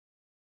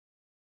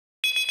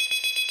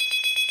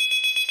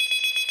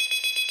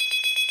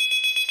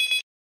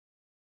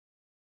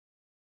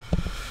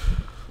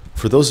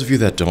For those of you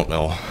that don't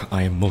know,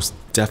 I am most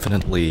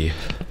definitely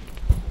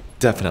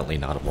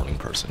not a morning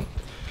person.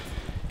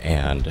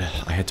 And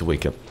I had to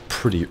wake up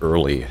pretty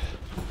early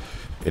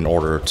in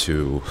order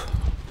to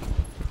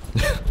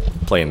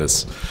play in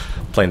this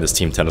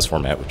team tennis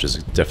format, which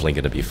is definitely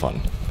going to be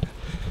fun.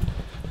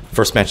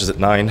 First match is at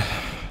 9.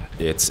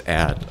 It's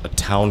at a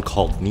town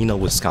called Neenah,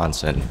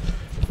 Wisconsin,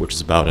 which is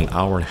about an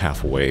hour and a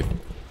half away.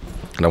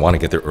 And I want to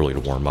get there early to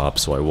warm up,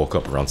 so I woke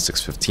up around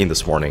 6:15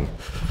 this morning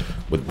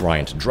with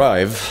Brian to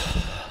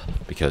drive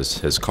because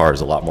his car is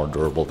a lot more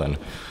durable than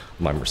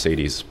my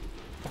Mercedes.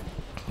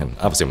 And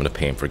obviously I'm going to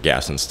pay him for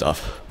gas and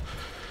stuff.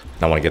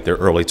 And I want to get there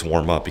early to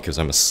warm up because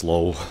I'm a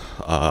slow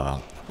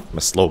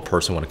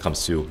person when it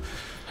comes to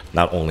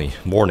not only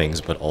mornings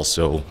but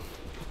also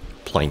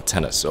playing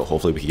tennis. So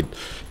hopefully we can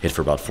hit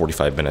for about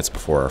 45 minutes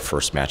before our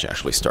first match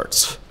actually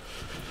starts.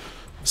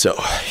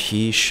 So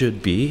he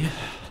should be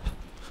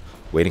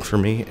waiting for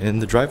me in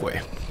the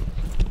driveway.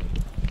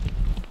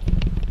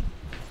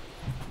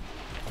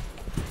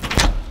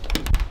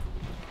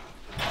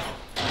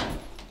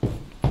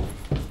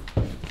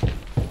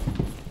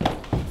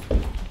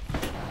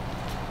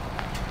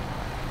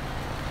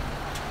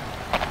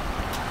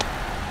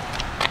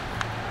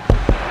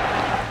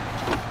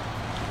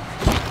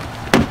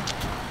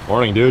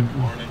 Morning, dude.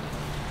 Morning.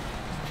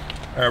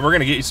 All right, we're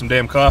gonna get you some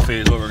damn coffee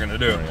is what we're gonna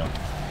do. There we go.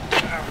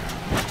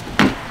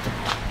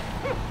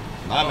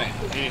 Nah, man.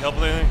 Need help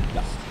with anything?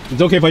 No.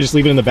 It's okay if I just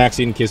leave it in the back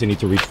seat in case I need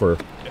to reach for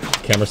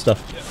camera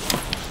stuff? Yeah.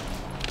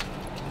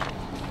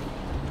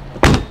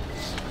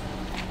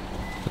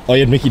 Oh, you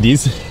had Mickey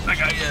D's? I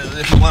got, yeah,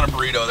 if you want a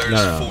burrito, there's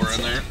 4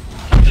 in there.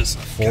 Just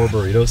 4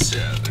 burritos?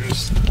 Yeah,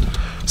 there's...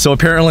 So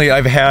apparently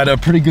I've had a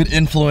pretty good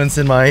influence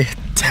in my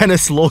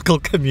tennis local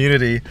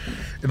community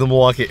in the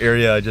Milwaukee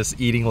area, just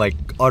eating like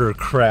utter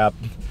crap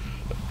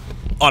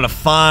on a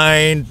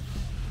fine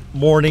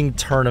morning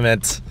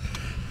tournament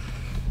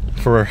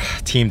for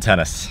team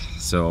tennis.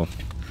 So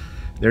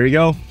there you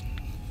go.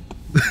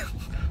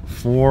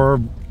 4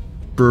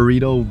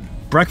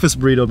 breakfast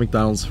burrito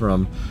McDonald's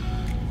from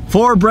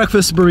 4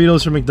 breakfast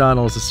burritos from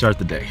McDonald's to start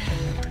the day.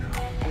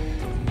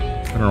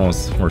 I don't know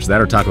what's worse,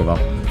 that or Taco Bell.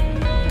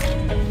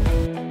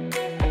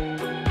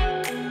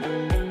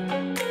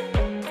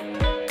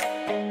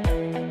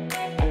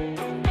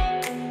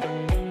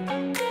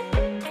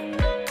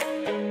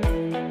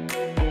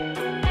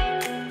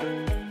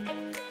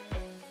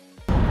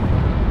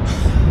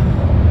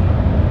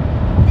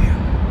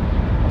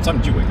 What time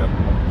did you wake up?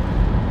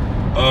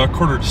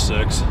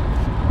 5:45.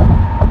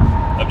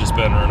 I've just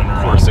been running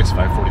around. 4:45,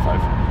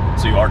 5:45.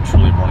 So you are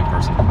truly a morning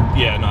person.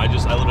 Yeah, no, I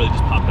literally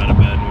just popped out of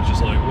bed and was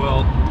just like,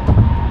 well,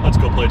 let's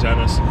go play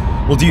tennis.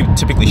 Well, do you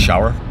typically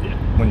shower? Yeah.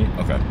 When you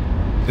okay?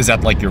 Is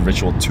that like your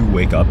ritual to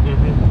wake up?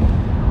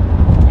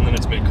 Mm-hmm. And then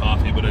it's made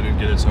coffee, but I didn't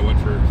get it, so I went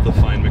for the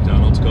fine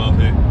McDonald's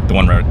coffee. The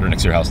one right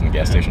next to your house in the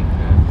gas station.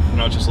 Yeah.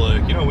 And I was just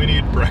like, you know, we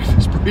need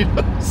breakfast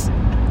burritos.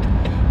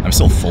 I'm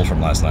still full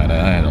from last night. I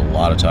had a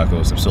lot of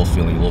tacos. I'm still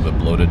feeling a little bit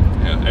bloated.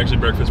 Yeah, actually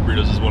breakfast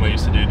burritos is what I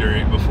used to do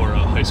before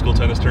high school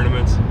tennis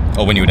tournaments.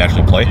 Oh, when you would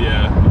actually play?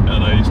 Yeah,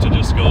 and I used to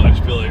just go, I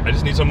just feel like I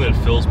just need something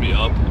that fills me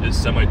up, is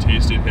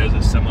semi-tasty, and has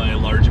a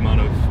semi-large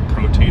amount of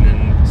protein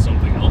and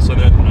something else in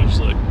it, and I was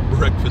just like,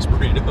 breakfast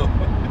burrito.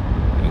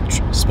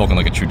 Spoken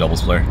like a true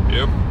doubles player.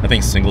 Yep. I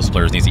think singles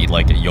players need to eat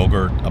like a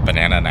yogurt, a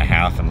banana and a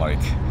half, and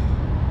like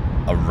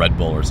a Red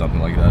Bull or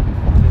something like that.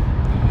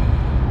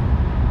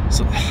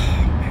 So,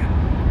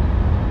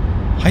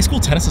 high school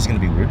tennis is going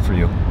to be weird for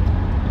you.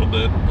 A little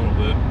bit.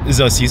 Is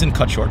a season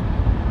cut short?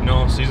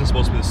 No, season's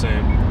supposed to be the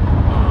same.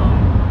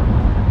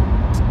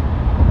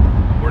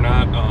 We're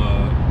not,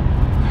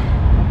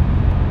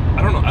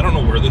 I don't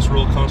know where this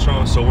rule comes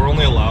from, so we're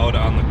only allowed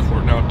on the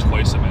court now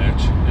twice a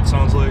match, it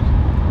sounds like.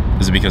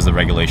 Is it because of the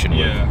regulation?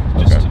 Yeah,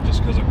 just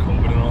because of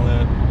COVID and all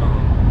that.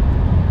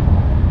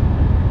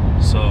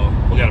 So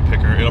we gotta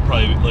pick her. It'll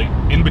probably be like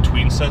in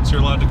between sets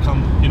you're allowed to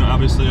come, you know,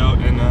 obviously out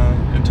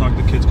and talk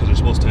to kids because they're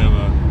supposed to have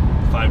a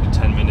 5 to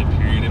 10 minute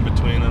period in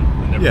between them.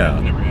 It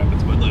never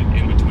happens, but like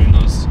in between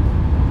those,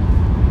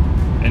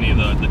 any of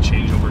the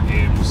changeover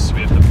games,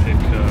 we have to pick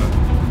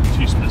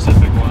 2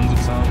 specific ones,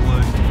 it sounds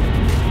like.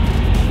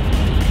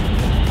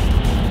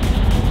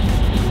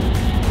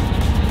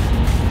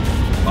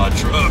 My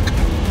truck,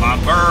 my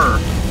burr,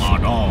 my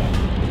dog.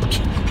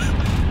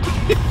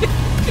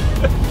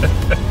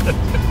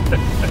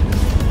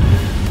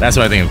 That's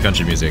what I think of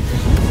country music.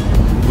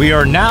 We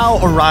are now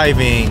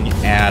arriving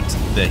at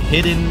the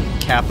hidden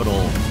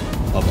capital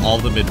of all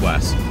the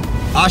Midwest,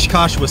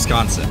 Oshkosh,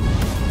 Wisconsin.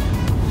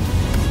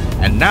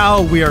 And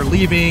now we are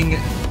leaving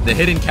the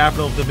hidden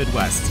capital of the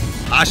Midwest,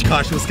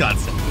 Oshkosh,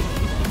 Wisconsin.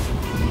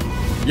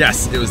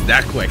 Yes, it was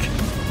that quick.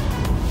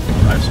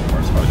 Drive so far.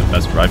 It's probably the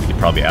best drive you could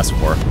probably ask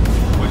for.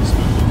 Quite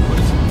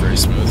smooth. Very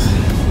smooth.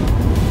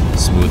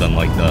 Smooth,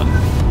 unlike the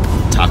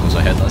tacos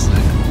I had last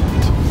night.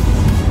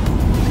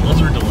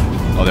 Those were delightful.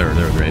 Oh, they were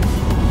great.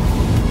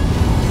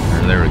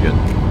 They were good.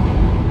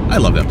 I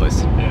love that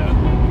place. Yeah.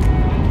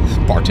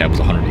 Bar tab was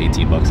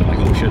 118 bucks. I'm like,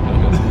 oh shit.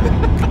 Okay.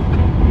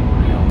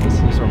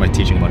 This is where my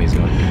teaching money is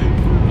going.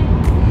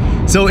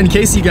 So in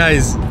case you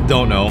guys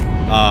don't know,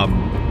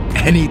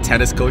 any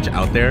tennis coach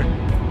out there,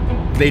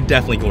 they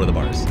definitely go to the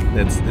bars.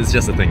 It's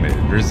just a thing.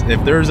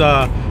 If there's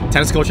a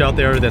tennis coach out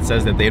there that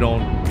says that they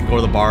don't go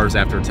to the bars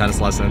after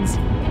tennis lessons,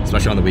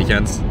 especially on the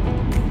weekends,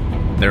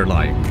 they're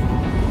lying.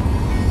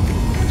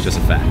 It's just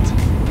a fact.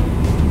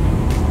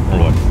 Or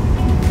what?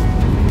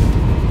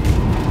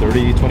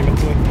 30, 20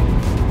 minutes away?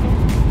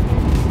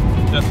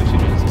 Yeah,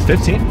 15 minutes.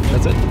 15?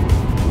 That's it?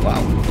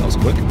 Wow, that was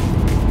quick.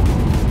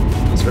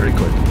 That's very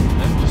quick.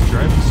 Yeah, just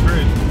driving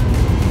straight.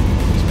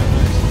 It's kind of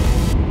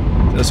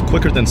nice. That's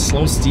quicker than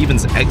Sloane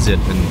Stephens' exit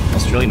in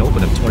Australian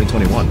Open of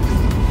 2021.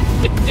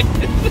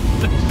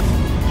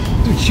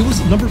 Dude, she was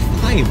number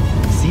 5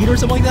 seed or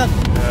something like that?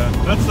 Yeah,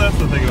 that's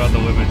the thing about the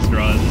women's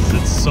draws, is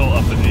it's so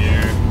up in the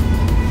air.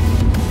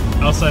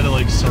 Outside of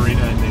like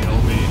Serena and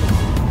Naomi,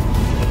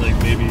 and like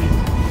maybe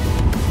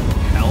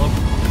Halep.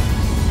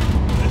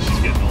 She's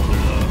getting older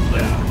though.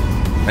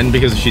 Yeah. And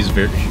because she's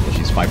 5'2",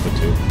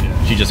 yeah.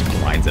 she just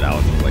grinds it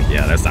out. And like,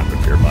 yeah, that's not good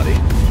for your body.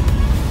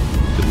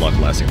 Good luck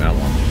lasting that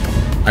long.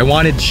 I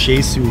wanted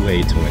Shea Su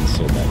Wei to win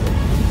so badly.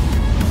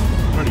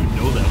 I don't even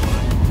know that one.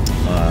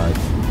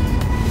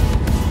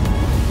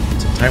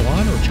 Is it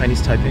Taiwan or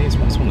Chinese Taipei? It's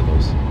one of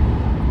those.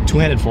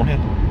 Two-handed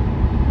forehand.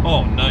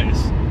 Oh,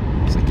 nice.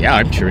 It's like, yeah,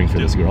 I'm cheering for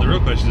this girl. The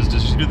real question is,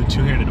 does she do the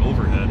two-handed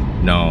overhead?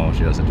 No,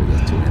 she doesn't do the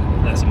two-handed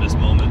overhead. That's a missed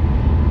moment.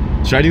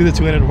 Should I do the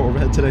two-handed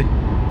overhead today?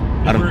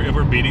 If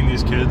we're beating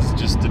these kids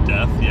just to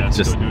death, yeah, let's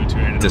just go do a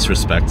two-handed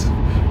disrespect.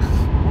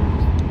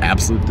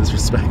 Absolute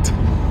disrespect.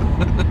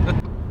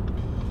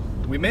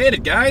 We made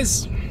it,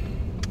 guys.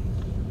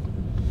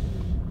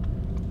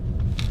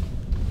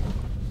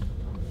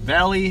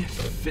 Valley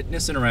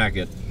Fitness and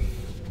Racket.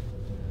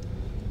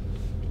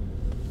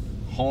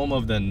 Home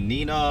of the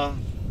Nina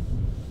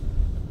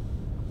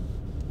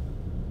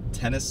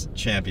Tennis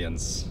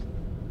Champions.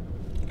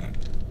 I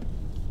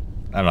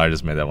don't know, I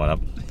just made that one up.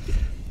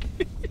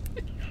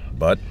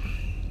 But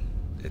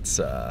it's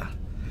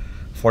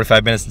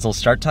 45 minutes until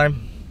start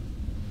time.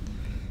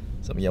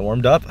 So I'm gonna get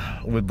warmed up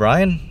with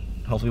Brian.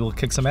 Hopefully we'll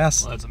kick some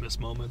ass. Well, that's a missed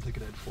moment. They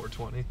could add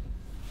 420.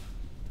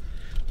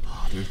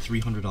 Oh, they're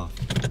 300 off.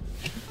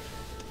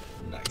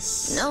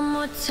 Nice. No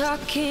more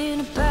talking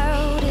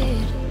about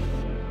it.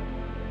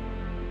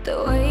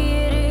 The way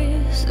it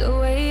is, the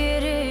way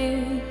it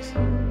is.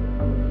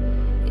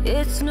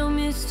 It's no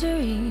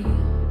mystery.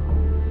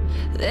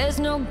 There's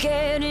no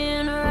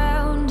getting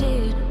around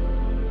it.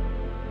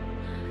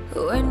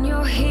 When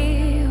you're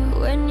here,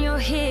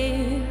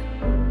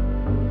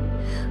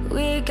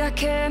 we got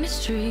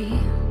chemistry.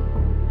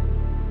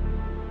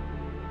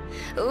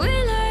 We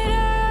light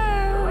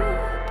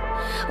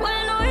up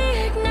when we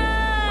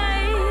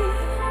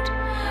ignite.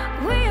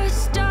 We are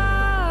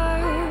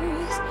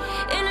stars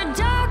in a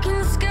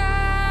darkened sky.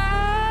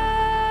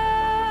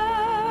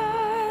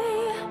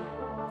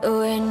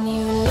 When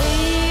you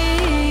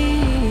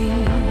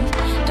leave,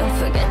 don't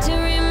forget to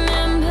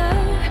remember.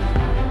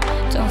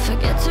 Don't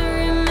forget to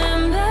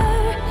remember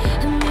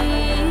me.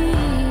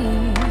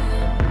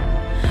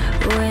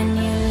 When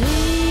you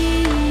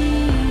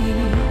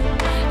leave,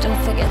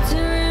 don't forget to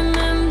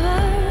remember.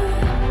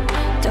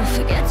 Don't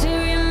forget to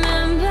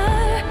remember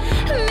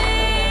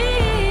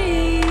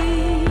me.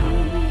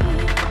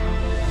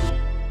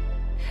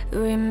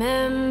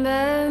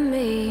 Remember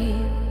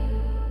me.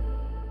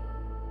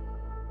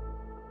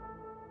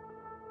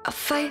 I'll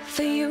fight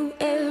for you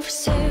every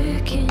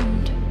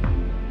second.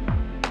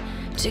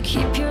 To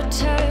keep your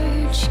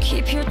touch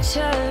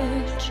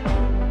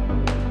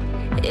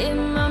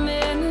in my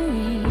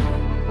memory.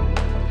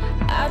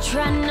 I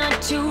try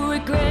not to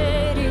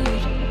regret it.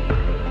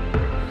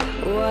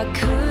 What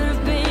could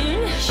have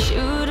been,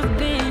 should have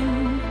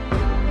been,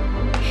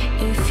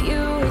 if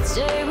you would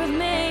stay with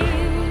me.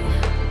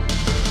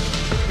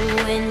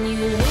 When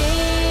you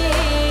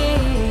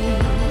leave,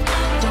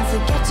 don't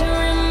forget to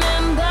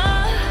remember.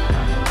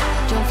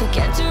 Don't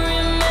forget to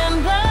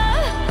remember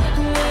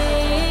me.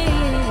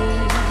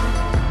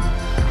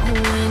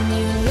 When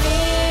you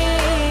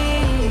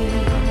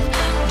leave,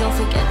 don't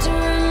forget to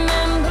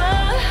remember.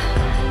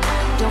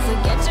 Don't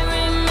forget to remember.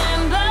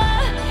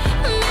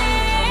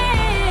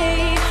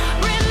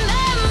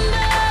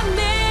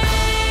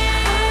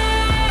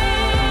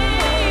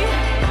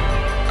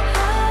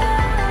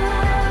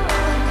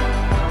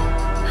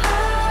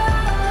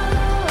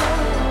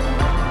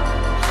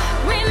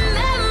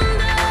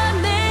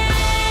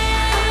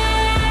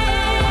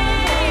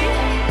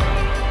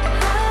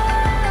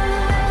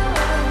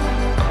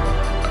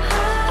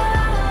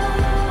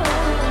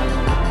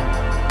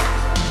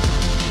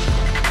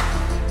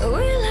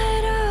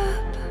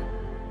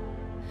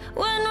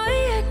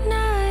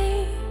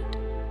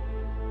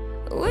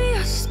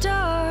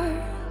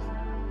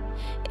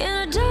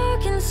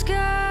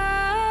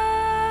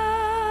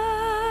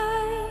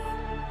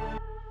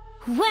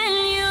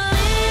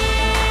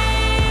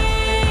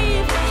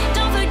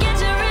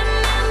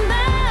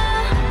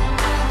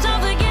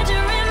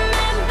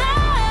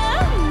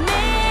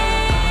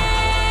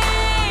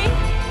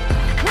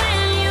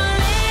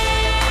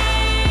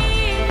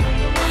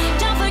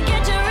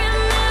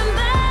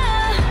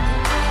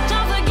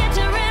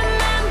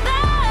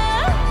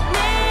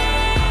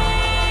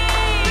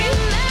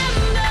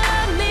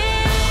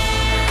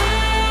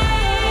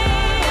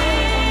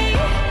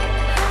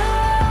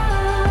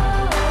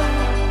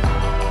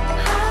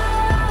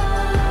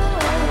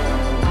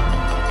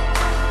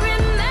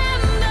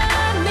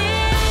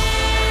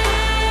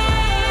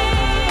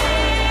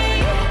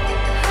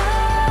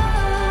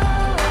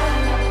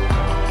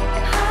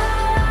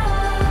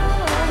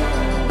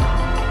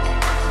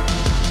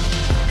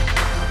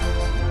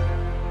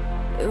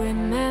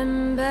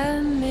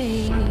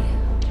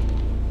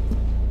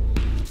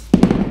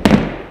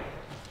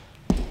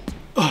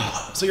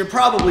 So you're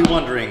probably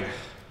wondering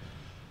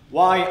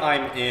why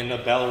I'm in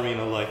a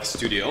ballerina-like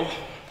studio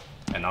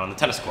and not on the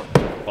tennis court.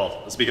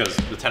 Well, it's because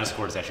the tennis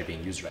court is actually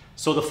being used right now.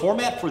 So the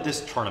format for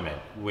this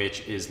tournament,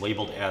 which is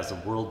labeled as a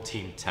World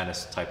Team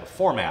Tennis type of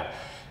format,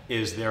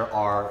 is there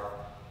are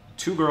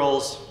 2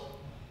 girls,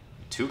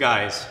 2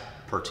 guys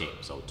per team,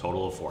 so a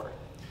total of 4.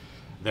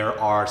 There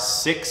are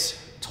 6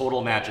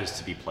 total matches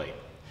to be played.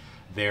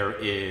 There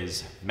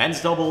is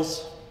men's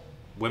doubles,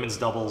 women's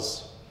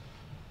doubles,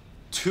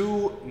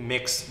 2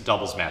 mixed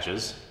doubles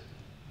matches,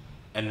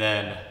 and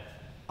then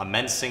a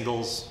men's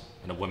singles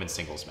and a women's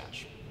singles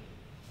match.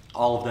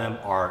 All of them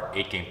are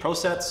 8-game pro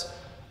sets,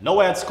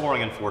 no ad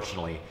scoring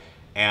unfortunately,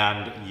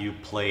 and you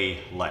play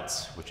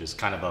lets, which is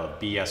kind of a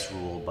BS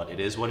rule, but it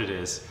is what it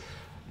is.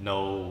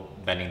 No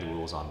bending the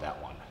rules on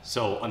that one.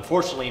 So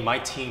unfortunately my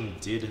team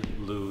did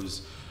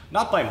lose,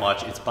 not by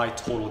much, it's by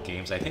total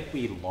games. I think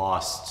we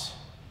lost,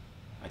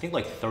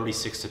 like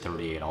 36 to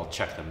 38. I'll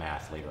check the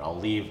math later. I'll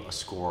leave a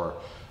score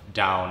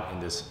down in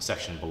this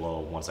section below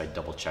once I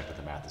double check that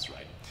the math is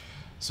right.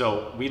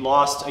 So we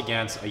lost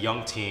against a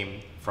young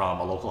team from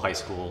a local high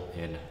school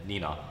in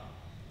Neenah.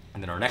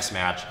 And then our next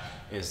match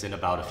is in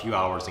about a few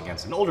hours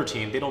against an older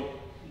team. They don't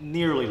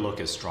nearly look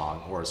as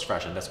strong or as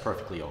fresh, and that's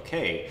perfectly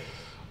okay.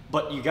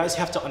 But you guys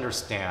have to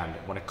understand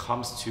when it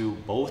comes to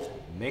both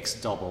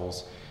mixed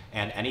doubles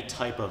and any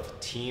type of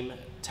team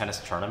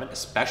tennis tournament,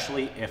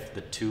 especially if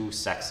the 2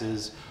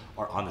 sexes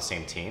are on the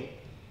same team,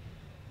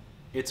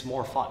 it's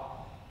more fun.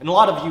 And a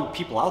lot of you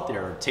people out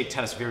there take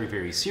tennis very,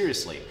 very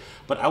seriously.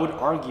 But I would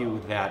argue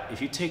that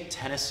if you take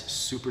tennis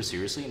super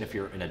seriously, and if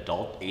you're an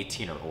adult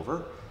 18 or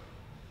over,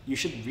 you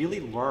should really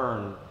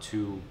learn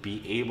to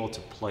be able to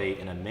play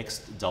in a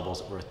mixed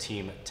doubles or a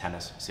team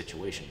tennis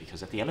situation.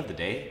 Because at the end of the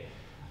day,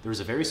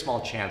 there's a very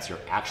small chance you're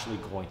actually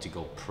going to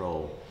go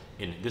pro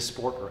in this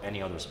sport or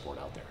any other sport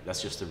out there.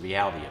 That's just the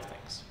reality of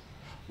things.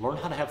 Learn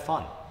how to have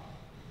fun.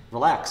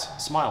 Relax,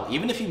 smile.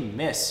 Even if you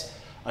miss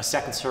a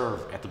second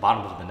serve at the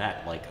bottom of the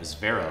net, like a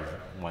Zverev,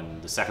 when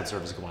the second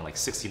serve is going like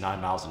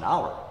 69 miles an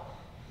hour.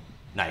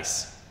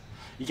 Nice.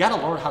 You gotta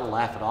learn how to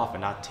laugh it off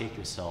and not take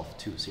yourself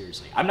too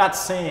seriously. I'm not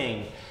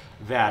saying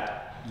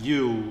that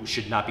you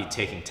should not be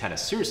taking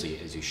tennis seriously,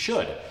 as you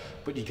should,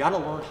 but you gotta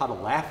learn how to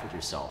laugh with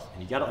yourself,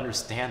 and you gotta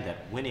understand that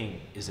winning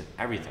isn't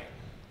everything.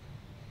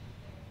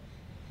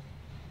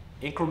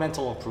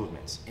 Incremental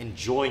improvements,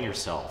 enjoying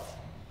yourself,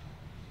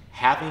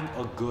 having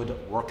a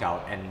good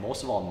workout, and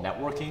most of all,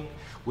 networking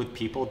with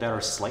people that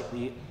are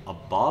slightly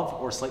above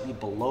or slightly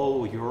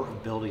below your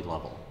ability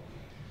level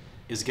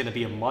is going to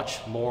be a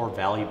much more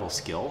valuable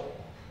skill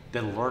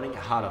than learning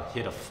how to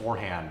hit a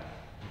forehand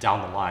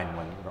down the line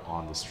when you're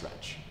on the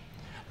stretch.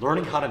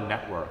 Learning how to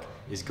network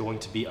is going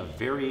to be a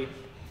very,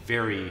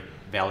 very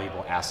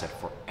valuable asset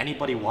for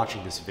anybody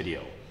watching this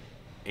video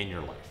in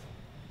your life.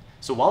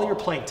 So while you're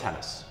playing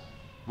tennis,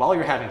 while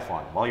you're having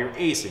fun, while you're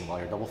acing, while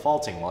you're double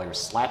faulting, while you're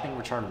slapping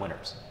return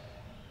winners,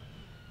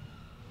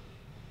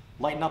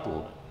 lighten up a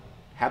little bit,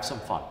 have some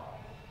fun.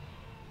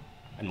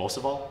 And most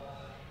of all,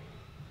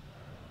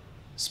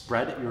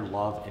 spread your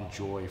love and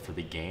joy for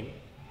the game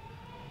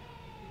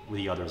with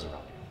the others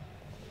around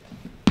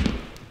you.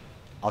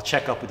 I'll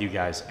check up with you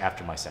guys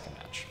after my second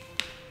match.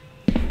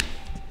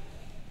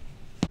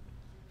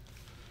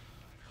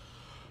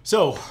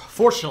 So,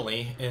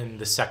 fortunately, in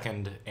the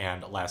second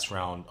and last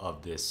round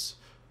of this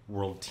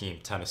World Team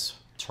Tennis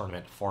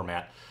Tournament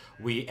format,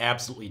 we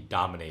absolutely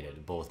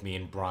dominated, both me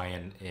and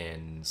Brian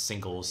in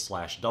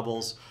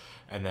singles/doubles,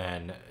 and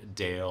then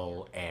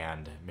Dale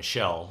and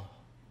Michelle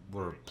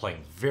were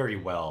playing very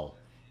well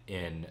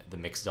in the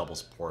mixed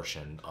doubles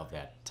portion of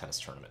that tennis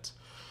tournament.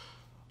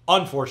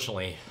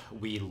 Unfortunately,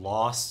 we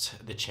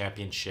lost the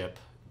championship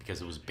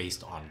because it was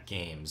based on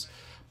games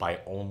by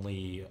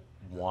only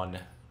 1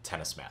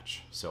 tennis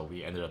match. So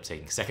we ended up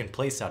taking second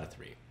place out of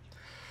 3.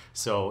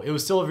 So it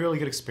was still a really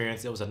good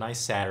experience. It was a nice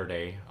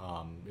Saturday.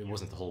 It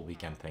wasn't the whole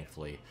weekend,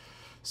 thankfully.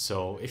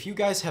 So if you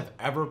guys have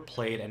ever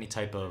played any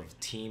type of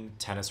team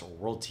tennis or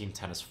world team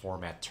tennis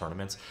format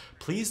tournaments,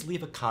 please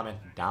leave a comment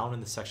down in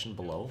the section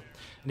below.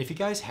 And if you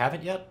guys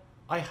haven't yet,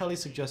 I highly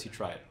suggest you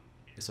try it.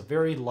 It's a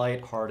very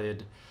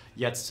light-hearted,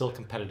 yet still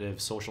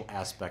competitive social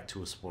aspect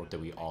to a sport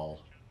that we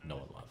all know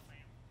and love.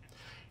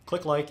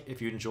 Click like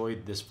if you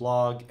enjoyed this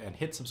vlog, and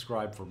hit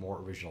subscribe for more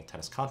original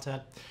tennis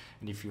content.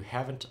 And if you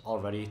haven't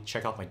already,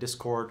 check out my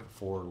Discord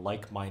for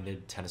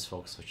like-minded tennis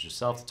folks such as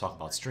yourself to talk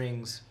about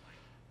strings,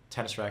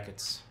 tennis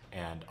rackets,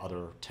 and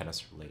other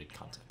tennis-related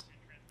content.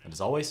 And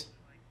as always,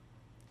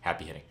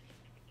 happy hitting.